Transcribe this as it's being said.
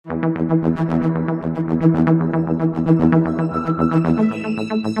You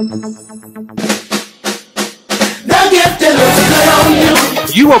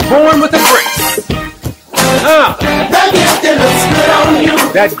were born with a grace.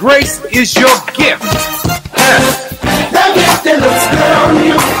 That grace is your gift.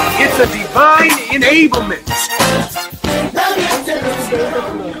 It's a divine enablement.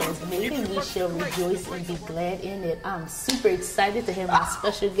 We shall rejoice and be glad in it. I'm super excited to have my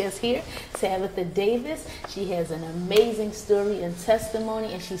special guest here, Tabitha Davis. She has an amazing story and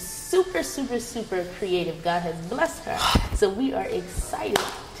testimony, and she's super, super, super creative. God has blessed her. So we are excited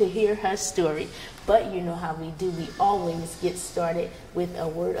to hear her story. But you know how we do. We always get started with a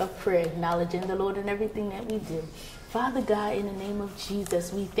word of prayer, acknowledging the Lord in everything that we do. Father God, in the name of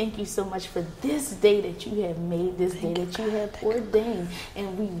Jesus, we thank you so much for this day that you have made, this day that you have ordained,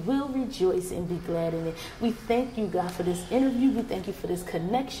 and we will rejoice and be glad in it. We thank you, God, for this interview. We thank you for this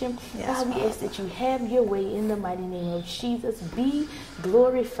connection. Yes, God, we ask that you have your way in the mighty name of Jesus. Be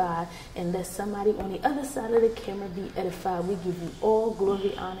glorified, and let somebody on the other side of the camera be edified. We give you all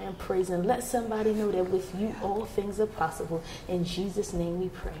glory, honor, and praise, and let somebody know that with you all things are possible. In Jesus' name we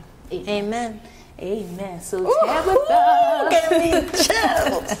pray. Amen. Amen. Amen. So Tabitha, get me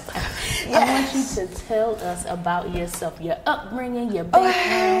chilled. Yes. I want you to tell us about yourself, your upbringing, your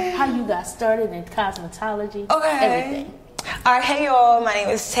background, how you got started in cosmetology, everything. All right, hey y'all, my name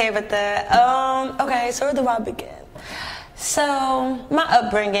is Tabitha. Okay, so where do I begin? So my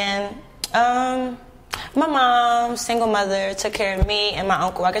upbringing, my mom, single mother, took care of me and my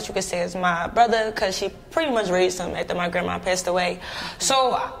uncle. I guess you could say it's my brother because she pretty much raised him after my grandma passed away.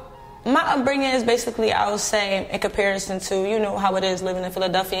 So my upbringing is basically, I would say, in comparison to, you know, how it is living in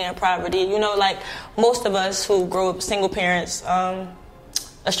Philadelphia and poverty. You know, like most of us who grow up single parents, a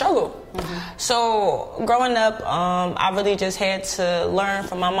struggle. Mm-hmm. So growing up, I really just had to learn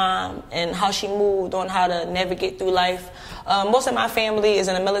from my mom and how she moved on how to navigate through life. Most of my family is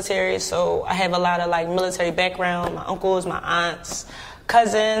in the military, so I have a lot of like military background. My uncles, my aunts,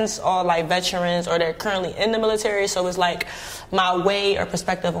 cousins, all like veterans, or they're currently in the military. So it's like my way or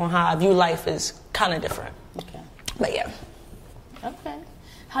perspective on how I view life is kind of different. Okay. But yeah. Okay.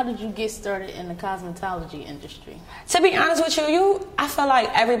 How did you get started in the cosmetology industry? To be honest with you, I feel like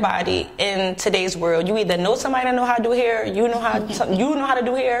everybody in today's world, you either know somebody that know how to do hair, you know how to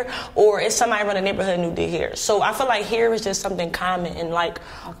do hair, or it's somebody from the neighborhood who did hair. So I feel like hair is just something common in like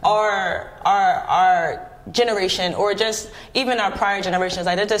our generation, or just even our prior generations.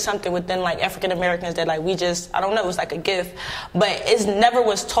 Like, there's just something within like African Americans that like we just, I don't know, it's like a gift. But it never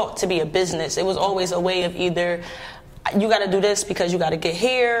was taught to be a business. It was always a way of either you got to do this because you got to get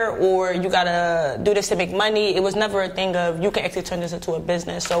hair, or you got to do this to make money. It was never a thing of you can actually turn this into a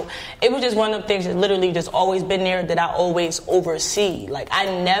business. So it was just one of the things that literally just always been there that I always oversee. Like, I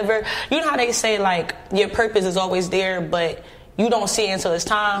never, you know how they say like your purpose is always there, but you don't see it until it's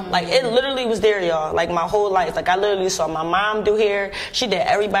time. Like, it literally was there, y'all. Like, my whole life. Like, I literally saw my mom do hair. She did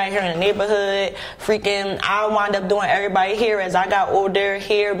everybody here in the neighborhood. Freaking, I wound up doing everybody here as I got older.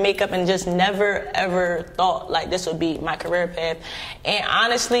 Hair, makeup, and just never, ever thought, like, this would be my career path. And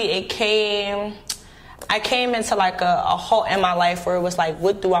honestly, I came into, like, a halt in my life where it was like,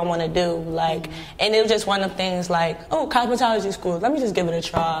 what do I want to do? Like, and it was just one of the things like, oh, cosmetology school. Let me just give it a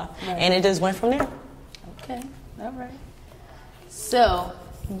try. Right. And it just went from there. Okay. All right. So,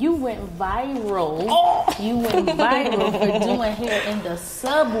 you went viral. You went viral for doing hair in the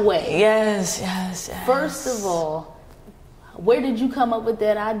subway. Yes. First of all, where did you come up with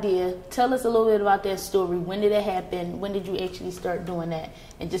that idea? Tell us a little bit about that story. When did it happen? When did you actually start doing that?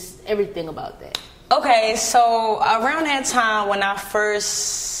 And just everything about that. Okay, so around that time when I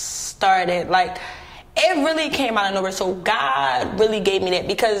first started, like, it really came out of nowhere. So God really gave me that,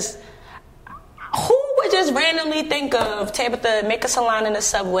 because who would just randomly think of Tabitha, make a salon in the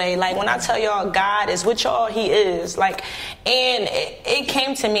subway? Like, when I tell y'all God is with y'all, he is. Like, and it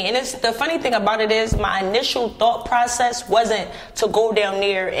came to me. And it's the funny thing about it is my initial thought process wasn't to go down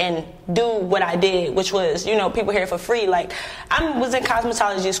there and do what I did, which was, you know, people here for free. Like, I was in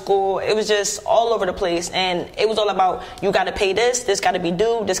cosmetology school. It was just all over the place. And it was all about, you got to pay this got to be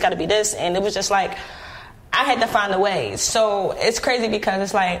due, this got to be this. And it was just like, I had to find a way. So it's crazy because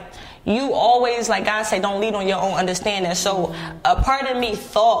it's like, you always, like God said, don't lean on your own understanding. So a part of me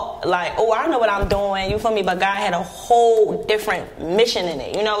thought like, oh, I know what I'm doing, you feel me? But God had a whole different mission in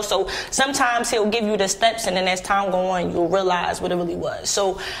it, you know? So sometimes he'll give you the steps, and then as time go on, you'll realize what it really was.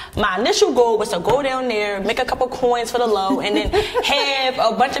 So my initial goal was to go down there, make a couple coins for the low, and then have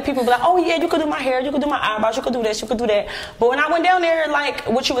a bunch of people be like, oh yeah, you could do my hair, you could do my eyebrows, you could do this, you could do that. But when I went down there, like,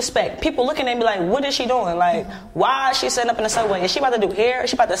 what you expect? People looking at me like, what is she doing? Like, why is she sitting up in the subway? Is she about to do hair? Is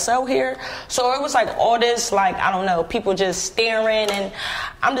she about to sell hair? So it was like all this, like, I don't know, people just staring, and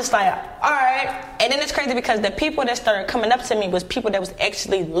I'm just like, all right. And then it's crazy because the people that started coming up to me was people that was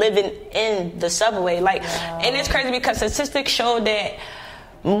actually living in the subway. Like, and it's crazy because statistics show that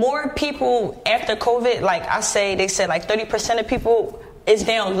more people after COVID, like I say, they said like 30% of people is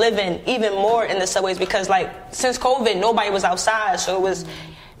now living even more in the subways because, like, since COVID, nobody was outside, so it was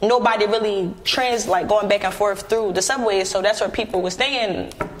nobody really like going back and forth through the subways, so that's where people were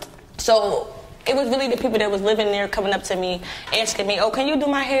staying. So it was really the people that was living there coming up to me, asking me, oh, can you do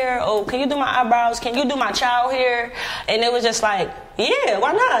my hair? Oh, can you do my eyebrows? Can you do my child hair? And it was just like, yeah,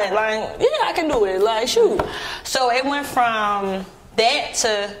 why not? Like, yeah, I can do it. Like, shoot. So it went from that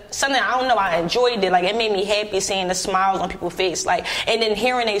to something, I don't know, I enjoyed it. Like, it made me happy seeing the smiles on people's face, like, and then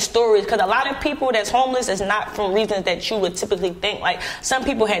hearing their stories, because a lot of people that's homeless is not from reasons that you would typically think. Like, some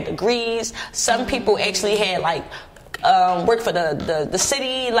people had degrees, some people actually had like work for the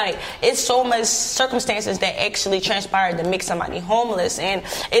city. Like, it's so much circumstances that actually transpired to make somebody homeless. And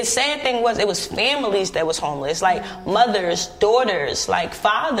its sad thing was, it was families that was homeless, like mothers, daughters, like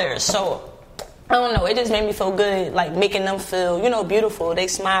fathers. So I don't know, it just made me feel good, like making them feel, you know, beautiful. They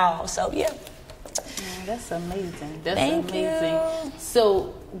smile. So yeah. That's amazing. That's Thank amazing. You.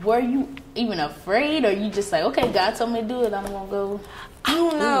 So were you even afraid, or you just like, okay, God told me to do it, I'm gonna go? I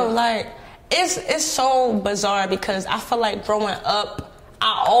don't know, like, it's so bizarre because I feel like growing up,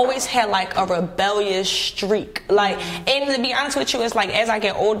 I always had like a rebellious streak. Like, and to be honest with you, it's like as I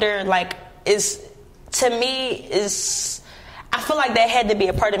get older, like, I feel like that had to be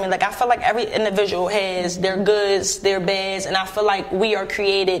a part of me. Like, I feel like every individual has their goods, their bads, and I feel like we are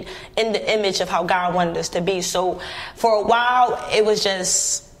created in the image of how God wanted us to be. So for a while, it was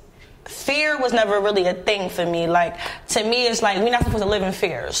just, fear was never really a thing for me. Like, to me, it's like, we're not supposed to live in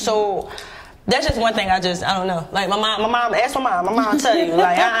fear. So that's just one thing I don't know. Like, my mom, ask my mom tell you,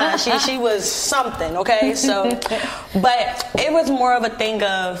 like, she was something, okay? So, but it was more of a thing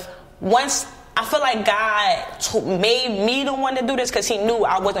of, once, I feel like God made me the one to do this because he knew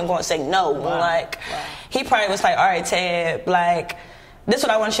I wasn't going to say no. Wow. Like, he probably was like, all right, Tab, like, this is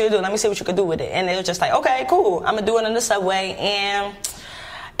what I want you to do. Let me see what you can do with it. And it was just like, okay, cool. I'm going to do it in the subway. And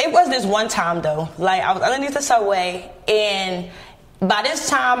it was this one time, though. Like, I was underneath the subway, and by this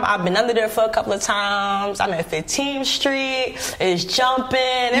time, I've been under there for a couple of times. I'm at 15th Street. It's jumping.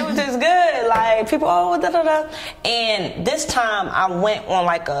 It was just good. Like, people, oh, da-da-da. And this time, I went on,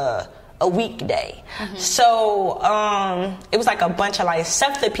 like, a weekday. So it was like a bunch of like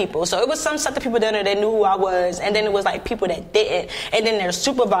SEPTA people. So it was some SEPTA people down there that knew who I was, and then it was like people that didn't, and then their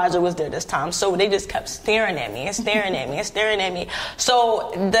supervisor was there this time. So they just kept staring at me and staring at me and staring at me.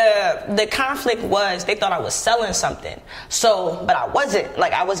 So the conflict was, they thought I was selling something. So, but I wasn't.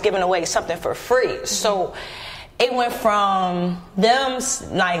 Like, I was giving away something for free. So it went from them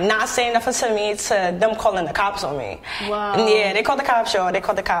like not saying nothing to me to them calling the cops on me. Wow. And yeah, they called the cops, y'all. They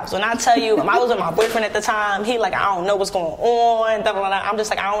called the cops. When I tell you, I was with my boyfriend at the time. He like, I don't know what's going on. Blah, blah, blah. I'm just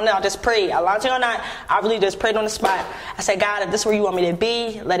like, I don't know. I just prayed. I lied to you or not. I really just prayed on the spot. I said, God, if this is where you want me to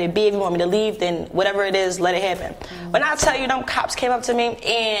be, let it be. If you want me to leave, then whatever it is, let it happen. When I tell you, them cops came up to me,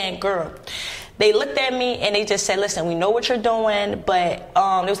 and girl, they looked at me and they just said, listen, we know what you're doing, but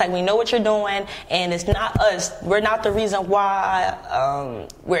it was like, we know what you're doing, and it's not us. We're not the reason why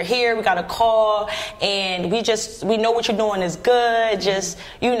we're here. We got a call, and we know what you're doing is good. Just,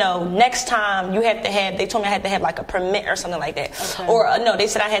 you know, next time you have to have, they told me I had to have like a permit or something like that. Okay. Or no, they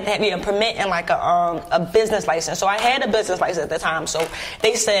said I had to have a permit and like a business license. So I had a business license at the time. So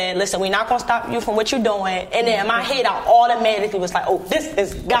they said, listen, we're not going to stop you from what you're doing. And then in my head, I automatically was like, oh, this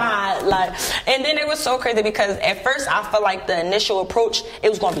is God. Like, and then it was so crazy because at first I felt like the initial approach, it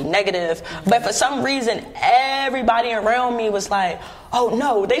was going to be negative. But for some reason, everybody around me was like, oh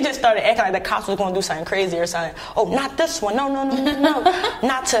no, they just started acting like the cops was going to do something crazy or something. Oh, not this one. No,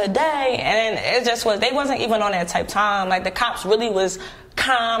 not today. And it just was, they wasn't even on that type time. Like, the cops really was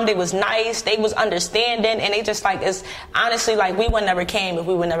calm, they was nice, they was understanding, and they just like, it's honestly like we would never came if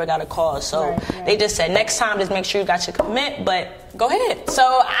we would never got a call. So they just said, next time, just make sure you got your commitment, but go ahead. So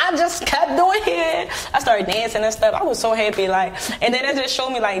I just kept doing it. I started dancing and stuff. I was so happy, like, and then it just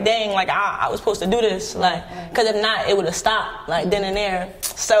showed me like, dang, like I was supposed to do this, like, because if not, it would have stopped, like, then and there.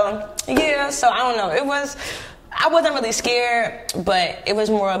 So yeah, so I don't know. I wasn't really scared, but it was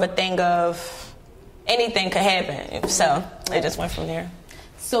more of a thing of anything could happen. So it just went from there.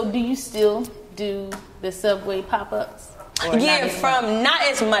 So do you still do the Subway pop-ups? Yeah, not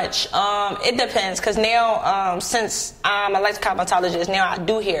as much. It depends, because now, since I'm a licensed cosmetologist, now I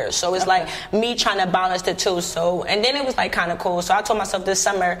do hair. So it's like me trying to balance the two. So, and then it was like kind of cool. So I told myself this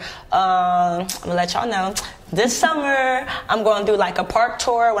summer, I'm gonna let y'all know, this summer I'm going to do like a park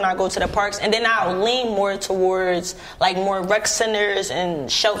tour when I go to the parks, and then I'll lean more towards like more rec centers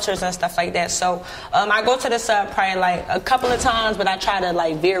and shelters and stuff like that. So I go to the sub probably like a couple of times, but I try to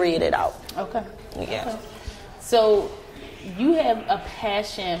like vary it out. Okay. Yeah. Okay. So you have a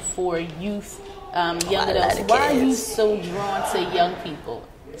passion for youth, young adults. Why are you so drawn to young people?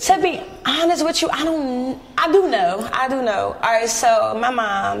 To be honest with you, I do know. All right, so my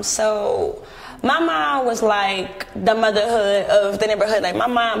mom was like the motherhood of the neighborhood. Like, my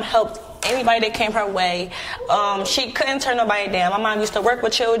mom helped anybody that came her way. She couldn't turn nobody down. My mom used to work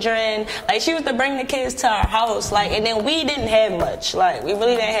with children. Like, she used to bring the kids to our house. Like, and then we didn't have much. Like, we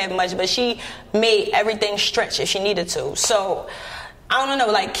really didn't have much, but she made everything stretch if she needed to. So I don't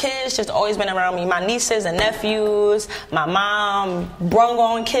know, like, kids just always been around me. My nieces and nephews, my mom brung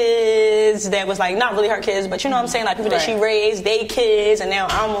on kids that was, like, not really her kids, but you know what I'm saying? Like, people that she raised, they kids, and now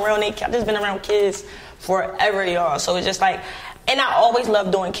I'm around they kids. I've just been around kids forever, y'all. So it's just like, and I always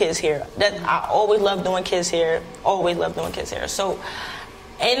loved doing kids hair. I always loved doing kids hair. Always loved doing kids hair. So,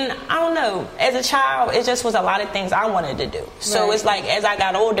 and I don't know, as a child, it just was a lot of things I wanted to do. So it's like, as I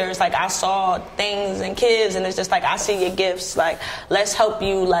got older, it's like I saw things in kids, and it's just like, I see your gifts. Like, let's help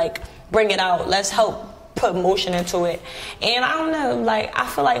you, like, bring it out. Let's help put motion into it. And I don't know, like, I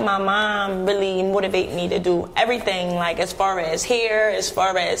feel like my mom really motivated me to do everything, like, as far as hair, as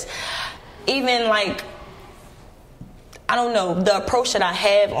far as even, like, I don't know, the approach that I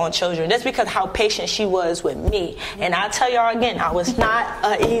have on children. That's because how patient she was with me. And I tell y'all again, I was not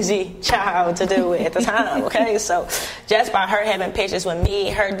an easy child to deal with at the time, okay? So just by her having patience with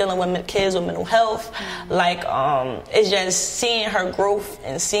me, her dealing with kids with mental health, like, it's just seeing her growth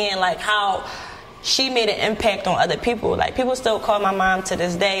and seeing, like, how she made an impact on other people. Like, people still call my mom to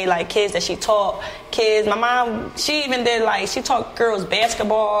this day, like, kids that she taught kids. My mom, she even did, like, she taught girls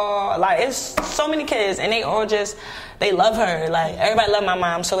basketball. Like, it's so many kids, and they all just, they love her. Like, everybody love my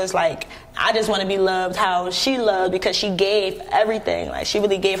mom. So it's like, I just want to be loved how she loved, because she gave everything. Like, she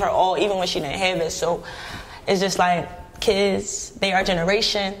really gave her all, even when she didn't have it. So it's just like, kids, they our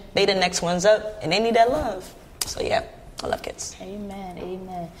generation. They the next ones up, and they need that love. So yeah, I love kids. Amen,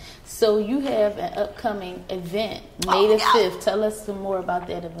 amen. So you have an upcoming event, May the 5th. Tell us some more about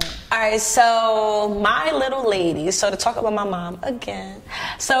that event. All right, so my little lady, so to talk about my mom again.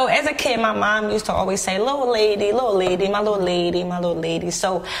 So as a kid, my mom used to always say, little lady, my little lady, my little lady.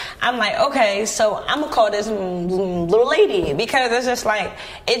 So I'm like, okay, so I'm going to call this little lady, because it's just like,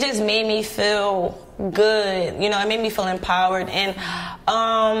 it just made me feel good, you know, it made me feel empowered. And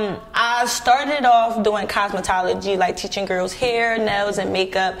I started off doing cosmetology, like teaching girls hair, nails, and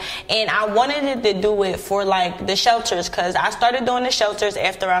makeup, and I wanted to do it for like the shelters, because I started doing the shelters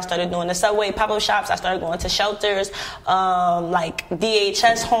after I started doing the Subway pop-up shops. I started going to shelters, like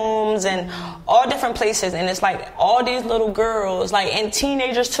DHS homes and all different places, and it's like all these little girls, like, and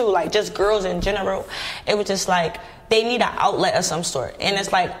teenagers too, like just girls in general. It was just like, they need an outlet of some sort. And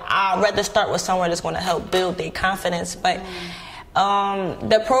it's like, I'd rather start with somewhere that's going to help build their confidence. But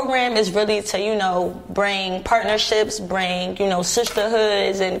the program is really to, you know, bring partnerships, bring, you know,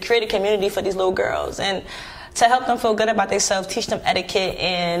 sisterhoods, and create a community for these little girls. And to help them feel good about themselves, teach them etiquette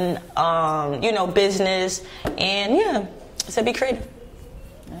and, you know, business. And, yeah, to be creative.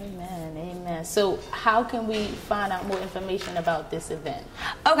 So how can we find out more information about this event?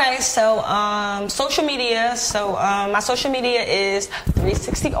 Okay, so social media. So my social media is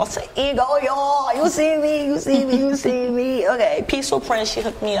 360 Alter Ego, y'all. You see me. Okay, Peaceful Prince, she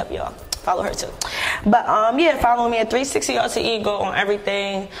hooked me up, y'all. Follow her too. But yeah, follow me at 360 Alter Ego on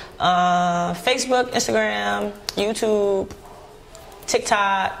everything. Facebook, Instagram, YouTube,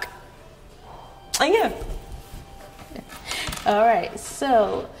 TikTok. And yeah. All right,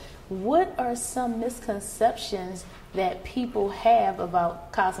 so what are some misconceptions that people have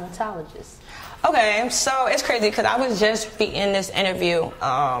about cosmetologists? Okay, so it's crazy because I was just in this interview.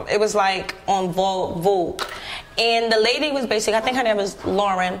 It was like on Vogue. And the lady was basically, I think her name was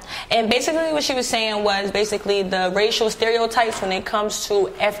Lauren, and basically what she was saying was basically the racial stereotypes when it comes to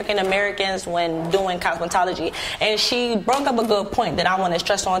African Americans when doing cosmetology. And she brought up a good point that I want to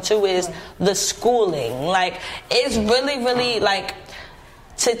stress on too, is the schooling. Like, it's really like,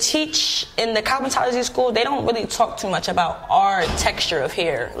 to teach in the cosmetology school, they don't really talk too much about our texture of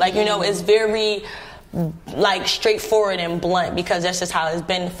hair. Like, you know, it's very like straightforward and blunt because that's just how it's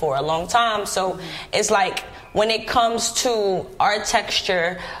been for a long time. So it's like when it comes to our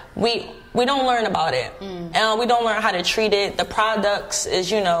texture, we don't learn about it. And we don't learn how to treat it. The products is,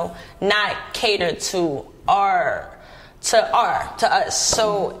 you know, not catered to us.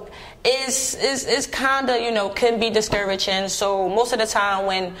 So it's kind of, you know, can be discouraging. So most of the time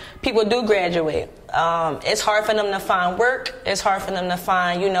when people do graduate, it's hard for them to find work. It's hard for them to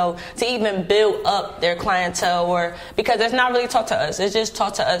find, you know, to even build up their clientele, or because it's not really taught to us. It's just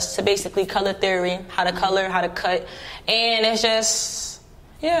taught to us to basically color theory, how to color, how to cut. And it's just,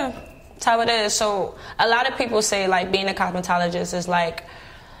 yeah, that's how it is. So a lot of people say like being a cosmetologist is like,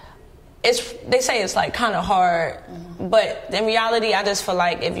 they say it's like kind of hard, but in reality, I just feel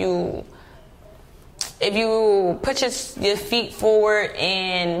like if you put your feet forward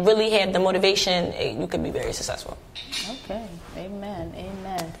and really have the motivation, you can be very successful. Okay, amen.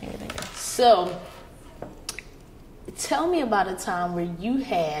 So, tell me about a time where you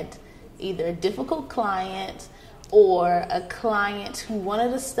had either a difficult client or a client who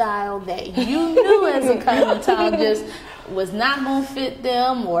wanted a style that you knew as a cosmetologist was not going to fit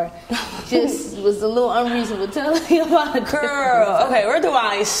them, or just was a little unreasonable. Tell me about it. Girl, okay, where do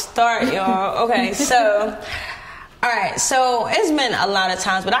I start, y'all? Okay, so, all right, so it's been a lot of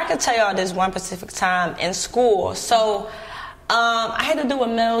times, but I can tell y'all this one specific time in school. So, I had to do a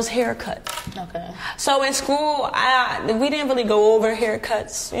male's haircut. Okay. So in school, we didn't really go over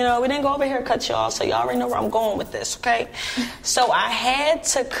haircuts. You know, we didn't go over haircuts, y'all. So y'all already know where I'm going with this, okay? So I had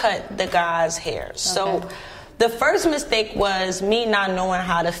to cut the guy's hair. So the first mistake was me not knowing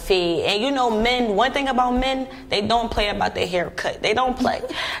how to fade. And you know, men, one thing about men, they don't play about their haircut. They don't play.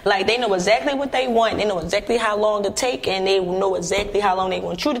 Like, they know exactly what they want. They know exactly how long to take, and they know exactly how long they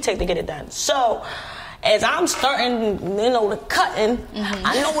want you to take to get it done. So as I'm starting, you know, the cutting,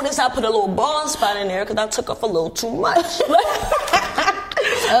 I noticed I put a little bald spot in there because I took off a little too much.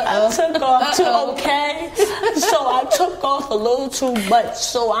 I took off too, okay? So I took off a little too much.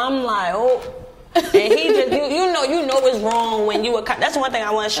 So I'm like, oh. And he just, you know it's wrong when you that's one thing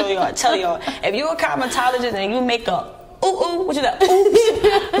I want to show y'all, tell y'all. If you're a cosmetologist and you make a what you that,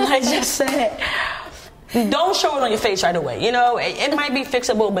 oops, like I just said, don't show it on your face right away. You know, it might be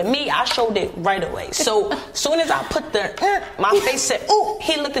fixable, but me, I showed it right away. So soon as I put my face said, ooh,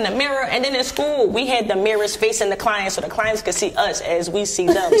 he looked in the mirror. And then in school, we had the mirrors facing the clients so the clients could see us as we see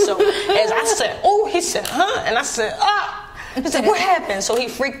them. So as I said, oh, he said, huh? And I said, ah. He said, what happened? So he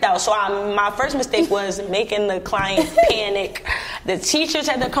freaked out. So my first mistake was making the client panic. The teachers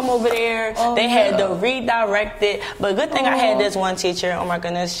had to come over there. They had to redirect it. But good thing I had this one teacher. Oh my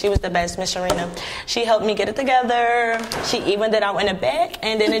goodness, she was the best, Miss Sharina. She helped me get it together. She evened it out in the back,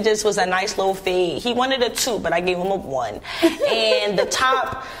 and then it just was a nice little fade. He wanted a 2, but I gave him a 1. And the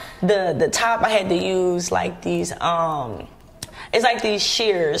top, the top I had to use like these it's like these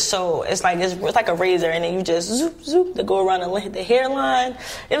shears, so it's like a razor, and then you just zoop to go around and hit the hairline.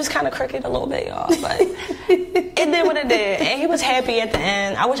 It was kind of crooked a little bit, y'all, but it did what it did, and he was happy at the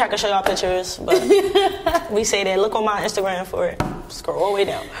end. I wish I could show y'all pictures, but we say that. Look on my Instagram for it. Scroll all the way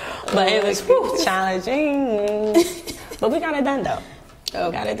down. But it was challenging, but we got it done though.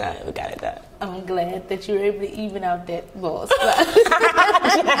 Okay. We got it done. I'm glad that you were able to even out that ball spot.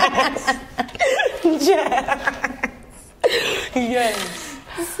 Yes.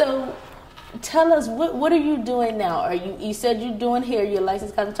 So, tell us, what are you doing now? You said you're doing hair, you're a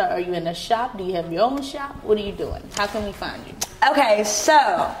licensed cosmetologist. Are you in a shop? Do you have your own shop? What are you doing? How can we find you? Okay, so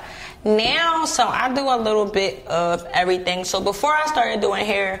I do a little bit of everything. So before I started doing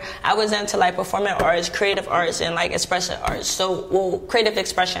hair, I was into like performing arts, creative arts, and like expressive arts. So, creative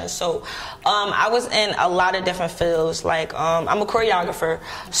expression. So, I was in a lot of different fields. Like, I'm a choreographer.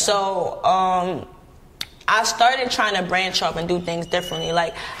 Okay. So, I started trying to branch up and do things differently.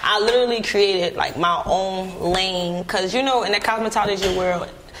 Like, I literally created like my own lane, because you know, in the cosmetology world,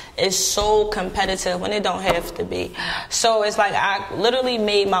 it's so competitive when it don't have to be. So it's like I literally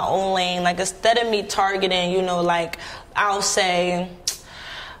made my own lane. Like, instead of me targeting, you know, like I'll say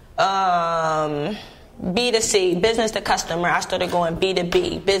B2C, business to customer. I started going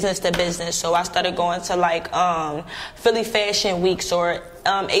B2B, business to business. So I started going to like Philly Fashion Weeks or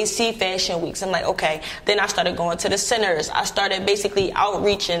AC Fashion Weeks. I'm like, okay. Then I started going to the centers. I started basically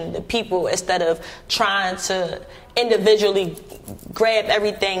outreaching the people instead of trying to individually grab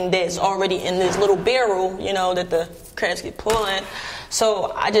everything that's already in this little barrel, you know, that the crabs get pulling.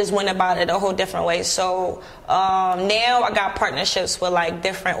 So I just went about it a whole different way. So now I got partnerships with like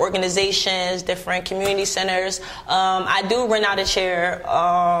different organizations, different community centers. I do rent out a chair,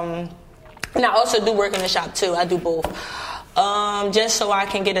 and I also do work in the shop too. I do both. Just so I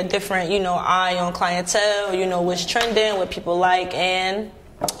can get a different, you know, eye on clientele, you know, what's trending, what people like, and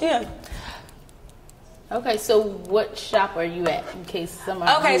yeah. Okay, so what shop are you at in case someone...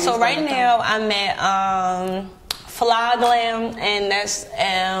 Okay, so right now I'm at Fly Glam, and that's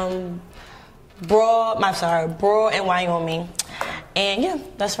Broad in Wyoming. And yeah,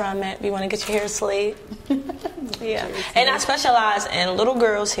 that's where I'm at. If you want to get your hair slayed. Yeah. And I specialize in little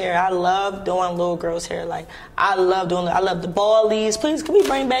girls' hair. I love doing little girls' hair. Like, I love the ballies. Please, can we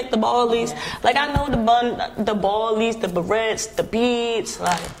bring back the ballies? Like, I know the ballies, the barrettes, the beads.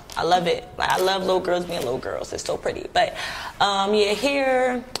 Like, I love it. Like, I love little girls being little girls. It's so pretty. But, yeah,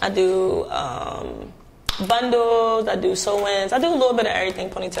 here I do bundles. I do sew-ins. I do a little bit of everything,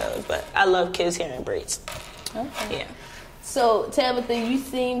 ponytails. But I love kids' hair and braids. Okay. Yeah. So, Tabitha, you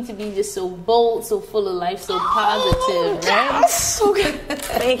seem to be just so bold, so full of life, so positive, right? Okay.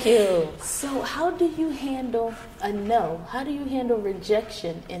 Thank you. So, how do you handle a no? How do you handle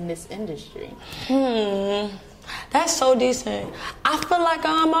rejection in this industry? That's so decent. I feel like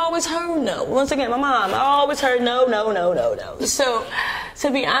I'm always heard no. Once again, my mom, I always heard no. So,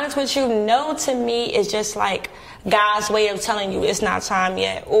 to be honest with you, no to me is just like God's way of telling you it's not time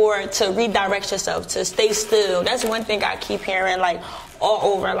yet, or to redirect yourself, to stay still. That's one thing I keep hearing, like,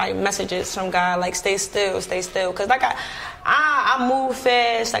 all over, like, messages from God, like, stay still. Because, like, I move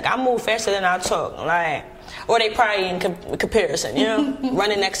fast. Like, I move faster than I talk. Like, or they probably in comparison, you know,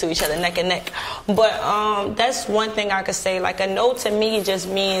 running next to each other, neck and neck. But that's one thing I could say. Like, a no to me just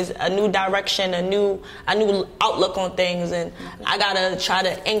means a new direction, a new outlook on things, and I gotta try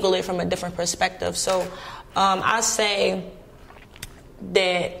to angle it from a different perspective. So I say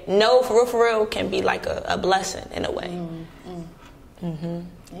that no, for real, can be like a blessing in a way.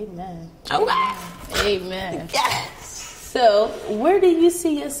 Amen. Okay. Amen. Yes. So, where do you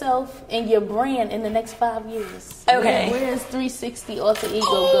see yourself and your brand in the next 5 years? Okay. Where is 360 Alter Ego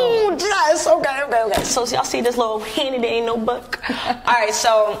going? Yes. Okay. So y'all see this little handy dandy notebook? All right.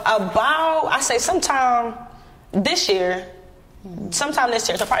 So I say sometime this year. So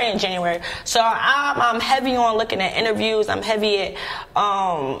probably in January. So I'm heavy on looking at interviews. I'm heavy at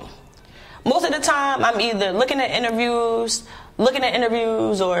most of the time I'm either looking at interviews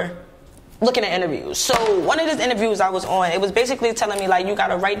or looking at interviews. So one of these interviews I was on, it was basically telling me, like, you got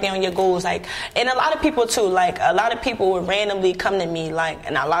to write down your goals. Like, and a lot of people too, like, a lot of people would randomly come to me, like,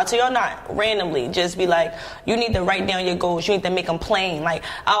 and a lot of y'all not randomly, just be like, you need to write down your goals. You need to make them plain. Like,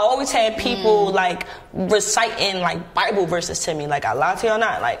 I always had people like reciting like Bible verses to me. Like, a lot of y'all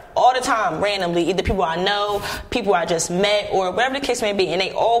not, like, all the time, randomly, either people I know, people I just met, or whatever the case may be. And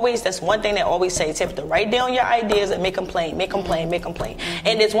they always, that's one thing they always say, you have to write down your ideas and make them plain.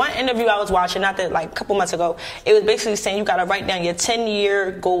 And there's one interview I was watching, not that, like, a couple months ago, it was basically saying you got to write down your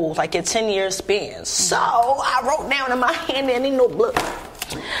 10-year goals, like your 10-year spans. So I wrote down in my hand and in notebook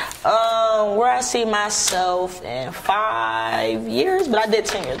where I see myself in 5 years, but I did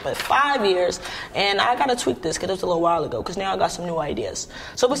 10 years, but 5 years, and I got to tweak this because it was a little while ago, because now I got some new ideas.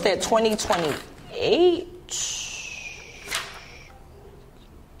 So what's that, 2028?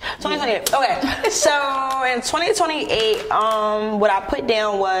 2028. Okay. So in 2028, what I put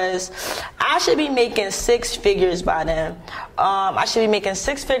down was I should be making 6 figures by then. I should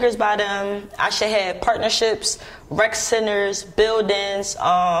have partnerships, rec centers, buildings,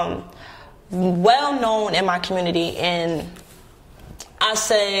 well known in my community, and I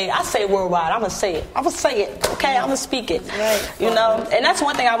say worldwide. I'm gonna say it. Okay, I'm gonna speak it. Right. You know, and that's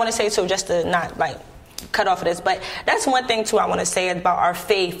one thing I want to say too, just to not like cut off of this, but that's one thing too I want to say about our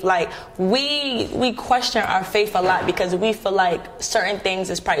faith. Like, we question our faith a lot because we feel like certain things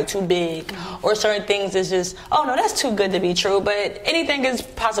is probably too big, or certain things is just, oh no, that's too good to be true. But anything is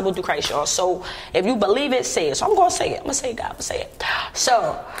possible through Christ, y'all. So if you believe it, say it. So I'm gonna say it. I'm gonna say it, God. I'm gonna say it.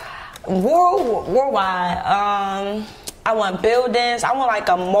 So worldwide, I want buildings. I want like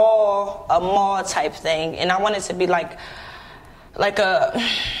a mall type thing, and I want it to be like a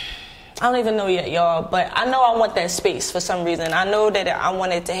I don't even know yet, y'all, but I know I want that space for some reason. I know that I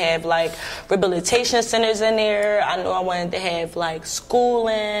wanted to have, like, rehabilitation centers in there. I know I wanted to have, like,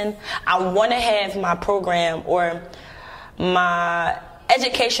 schooling. I want to have my program or my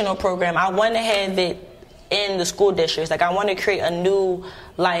educational program. I want to have it in the school districts. Like, I want to create a new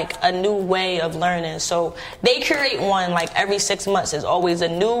way of learning. So they create one, like, every 6 months. There's always a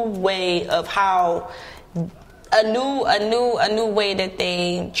new way of how... A new way that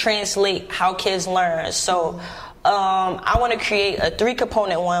they translate how kids learn. So I want to create a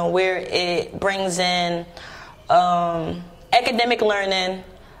 3-component one where it brings in academic learning,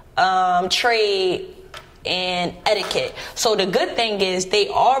 trade, and etiquette. So the good thing is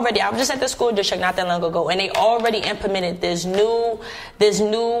I was just at the school district not that long ago, and they already implemented this new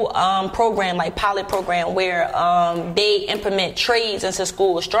program, like pilot program, where they implement trades into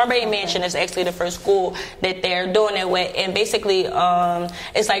schools. Strawberry Mansion is actually the first school that they're doing it with, and basically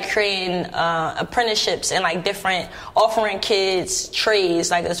it's like creating apprenticeships and like offering kids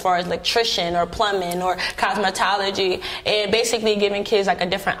trades, like as far as electrician or plumbing or cosmetology, and basically giving kids like a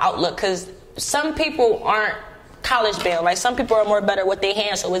different outlook, because some people aren't college bound. Like, some people are more better with their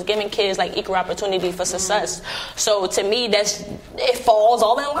hands, so it's giving kids like equal opportunity for success. So to me, it falls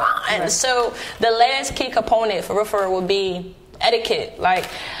all in line. Right. So the last key component for referral would be etiquette. Like,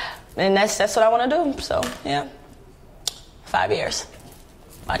 and that's what I want to do. So yeah, 5 years.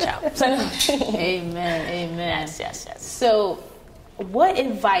 Watch out. Amen. Yes. So, what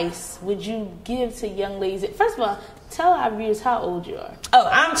advice would you give to young ladies? First of all, tell our viewers how old you are. Oh,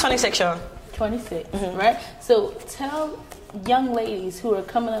 I'm 26, y'all. 26, right? So tell young ladies who are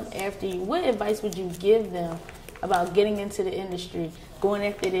coming up after you, what advice would you give them about getting into the industry, going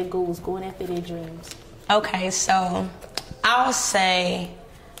after their goals, going after their dreams? Okay, so I'll say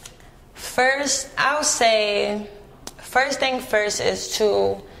first thing first is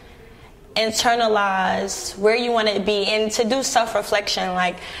to internalize where you want to be and to do self-reflection.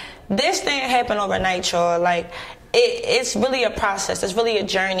 Like, this didn't happen overnight, y'all. Like, it's really a process. It's really a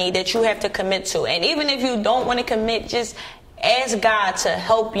journey that you have to commit to. And even if you don't want to commit, just ask God to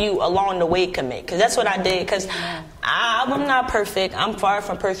help you along the way commit. Because that's what I did. Because I'm not perfect. I'm far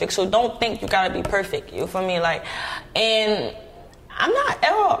from perfect. So don't think you got to be perfect. You feel me? Like, and I'm not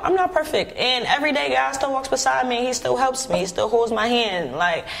at all. I'm not perfect. And every day God still walks beside me. He still helps me. He still holds my hand.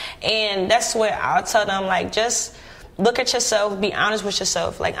 Like, and that's where I'll tell them, like, just look at yourself. Be honest with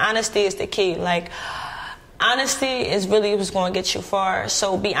yourself. Like, honesty is the key. Like, honesty is really what's going to get you far.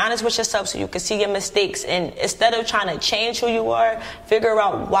 So be honest with yourself so you can see your mistakes. And instead of trying to change who you are, figure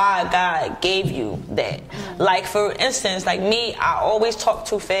out why God gave you that. Like, for instance, like me, I always talk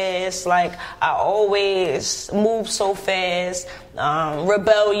too fast. Like, I always move so fast.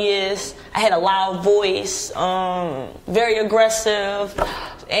 Rebellious. I had a loud voice. Very aggressive.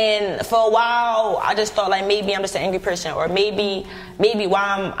 And for a while, I just thought, like, maybe I'm just an angry person, or maybe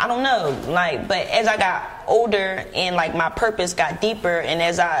why I don't know. Like, but as I got older and, like, my purpose got deeper, and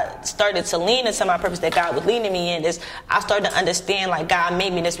as I started to lean into my purpose that God was leading me in, I started to understand, like, God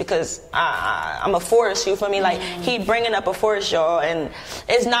made me this because I'm a force, you feel me? Like, He bringing up a force, y'all, and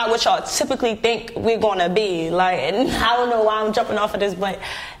it's not what y'all typically think we're going to be. Like, and I don't know why I'm jumping off of this, but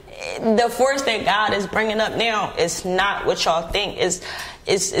the force that God is bringing up now is not what y'all think. It's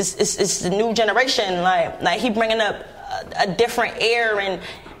the new generation. Like He bringing up a different air, and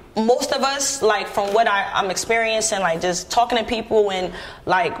most of us, like, from what I'm experiencing, like, just talking to people and,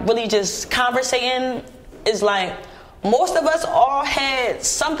 like, really just conversating, is like, most of us all had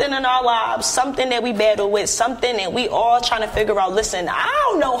something in our lives, something that we battle with, something that we all trying to figure out. Listen, I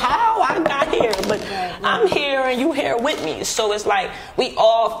don't know how I got here, but I'm here and you here with me. So it's like we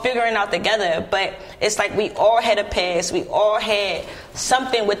all figuring out together, but it's like we all had a past. We all had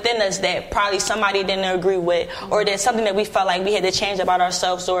something within us that probably somebody didn't agree with, or there's something that we felt like we had to change about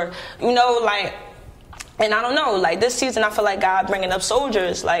ourselves, or, you know, like, and I don't know, like, this season I feel like God bringing up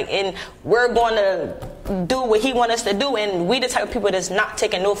soldiers, like, and we're going to do what He wants us to do, and we the type of people that's not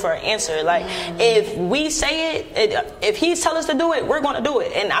taking no for an answer. Like, if we say it, if He tell us to do it, we're going to do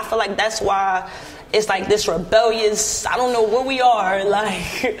it. And I feel like that's why it's like this rebellious, I don't know where we are,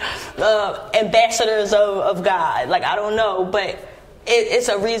 like, ambassadors of God. Like, I don't know, but it's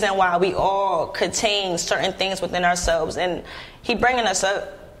a reason why we all contain certain things within ourselves, and He bringing us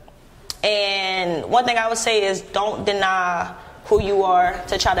up. And one thing I would say is, don't deny who you are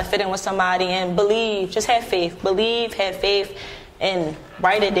to try to fit in with somebody, and believe. Just have faith. Believe, have faith, and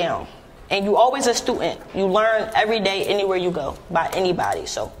write it down. And you always a student. You learn every day, anywhere you go, by anybody.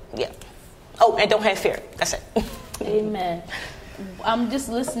 So, yeah. Oh, and don't have fear. That's it. Amen. I'm just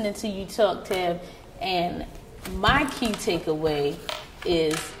listening to you talk, Tab, and my key takeaway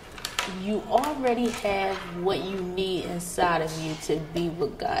is you already have what you need inside of you to be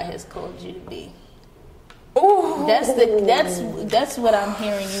what God has called you to be. Ooh. That's what I'm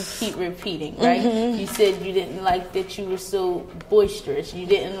hearing you keep repeating, right? Mm-hmm. You said you didn't like that you were so boisterous. You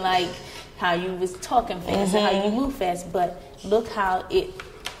didn't like how you was talking fast and how you move fast. But look how it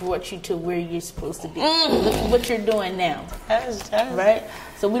brought you to where you're supposed to be. Look at what you're doing now. Right?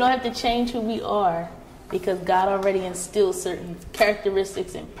 So we don't have to change who we are, because God already instilled certain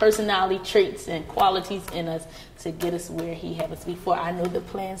characteristics and personality traits and qualities in us to get us where he had us before. I know the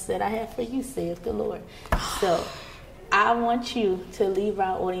plans that I have for you, saith the Lord. So I want you to leave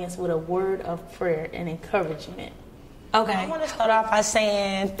our audience with a word of prayer and encouragement. Okay. I want to start off by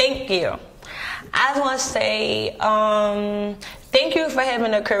saying thank you. I just want to say thank you for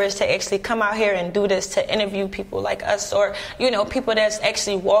having the courage to actually come out here and do this, to interview people like us, or, people that's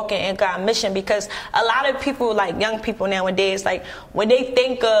actually walking in God's mission. Because a lot of people, like young people nowadays, like when they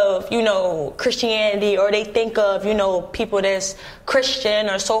think of, Christianity, or they think of, people that's Christian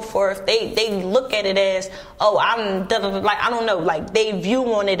or so forth, they look at it as, oh, I don't know, like they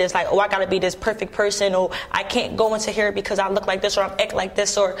view on it as like, oh, I got to be this perfect person, or I can't go into here because I look like this, or I act like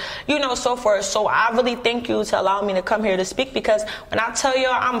this, or, so forth. So I really thank you to allow me to come here to speak, because when I tell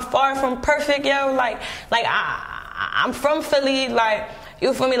y'all I'm far from perfect, I'm from Philly,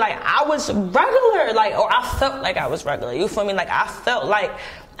 you feel me? Like I was regular, or I felt like I was regular. You feel me? Like I felt like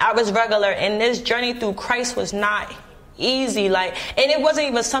I was regular, and this journey through Christ was not easy, and it wasn't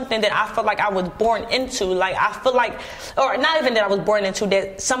even something that I felt like I was born into. I feel like, or not even that I was born into,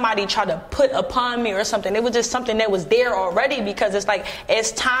 that somebody tried to put upon me or something. It was just something that was there already, because it's like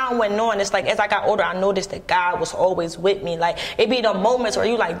as time went on, it's like as I got older, I noticed that God was always with me. It be the moments where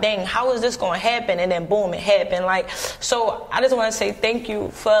you like, dang, how is this going to happen? And then boom, it happened. So I just want to say thank you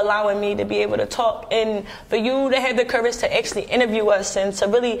for allowing me to be able to talk, and for you to have the courage to actually interview us, and to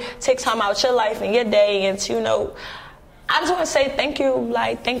really take time out your life and your day, and to, I just want to say thank you,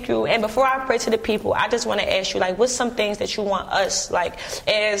 thank you. And before I pray to the people, I just want to ask you, what's some things that you want us,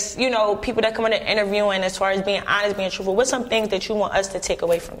 as, people that come in the interviewing, as far as being honest, being truthful, what's some things that you want us to take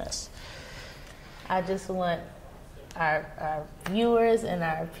away from this? I just want our viewers and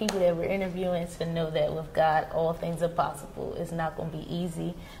our people that we're interviewing to know that with God, all things are possible. It's not going to be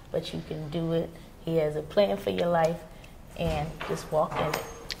easy, but you can do it. He has a plan for your life, and just walk in it.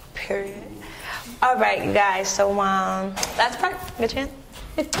 Period. All right, you guys. So, that's part. Good chance.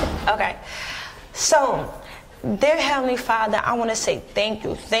 Okay. So, dear Heavenly Father, I want to say thank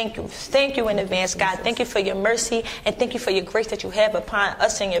you in advance, God. Thank you for your mercy, and thank you for your grace that you have upon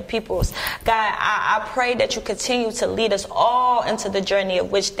us and your peoples. God, I pray that you continue to lead us all into the journey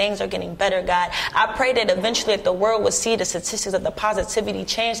of which things are getting better, God. I pray that eventually the world will see the statistics of the positivity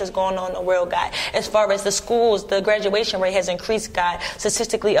change that's going on in the world, God. As far as the schools, the graduation rate has increased, God,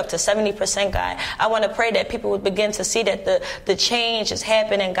 statistically up to 70%, God. I want to pray that people would begin to see that the change is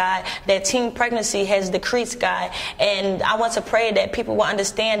happening, God, that teen pregnancy has decreased, God. And I want to pray that people will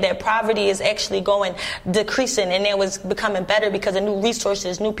understand that poverty is actually decreasing, and it was becoming better because of new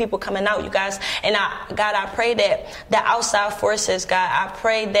resources, new people coming out, you guys. And God, I pray that the outside forces, God, I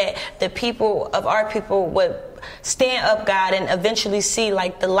pray that the people of our people would stand up, God, and eventually see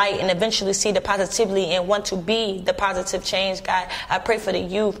the light, and eventually see the positivity and want to be the positive change, God. I pray for the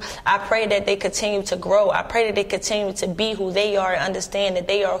youth. I pray that they continue to grow. I pray that they continue to be who they are and understand that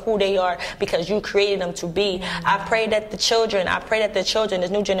they are who they are because you created them to be. Mm-hmm. I pray that the children, this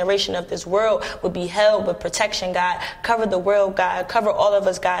new generation of this world will be held with protection, God. Cover the world, God. Cover all of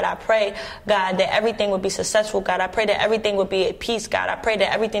us, God. I pray, God, that everything will be successful, God. I pray that everything will be at peace, God. I pray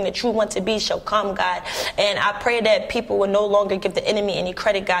that everything that you want to be shall come, God. And I pray that people will no longer give the enemy any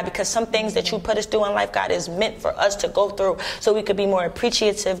credit, God, because some things that you put us through in life, God, is meant for us to go through so we could be more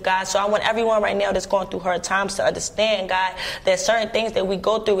appreciative, God. So I want everyone right now that's going through hard times to understand, God, that certain things that we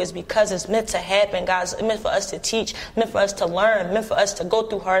go through is because it's meant to happen, God. It's meant for us to teach, meant for us to learn, meant for us to go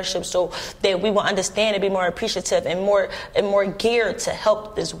through hardships so that we will understand and be more appreciative and more geared to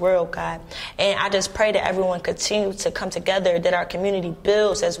help this world, God. And I just pray that everyone continue to come together, that our community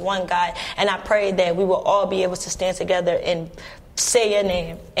builds as one, God. And I pray that we will all be able to stand together and say your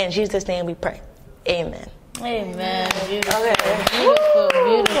name. In Jesus' name we pray. Amen. Amen. Beautiful. Okay.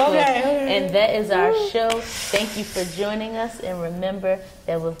 Beautiful. Okay. And that is our show. Thank you for joining us. And remember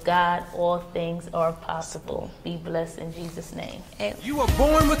that with God, all things are possible. Be blessed in Jesus' name. Amen. You were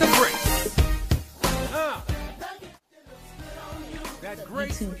born with a grace. That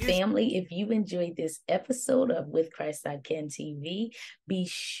grace YouTube family, if you enjoyed this episode of With Christ I Can TV, be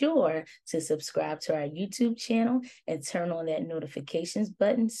sure to subscribe to our YouTube channel and turn on that notifications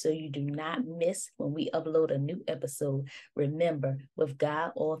button so you do not miss when we upload a new episode. Remember, with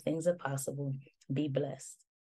God, all things are possible. Be blessed.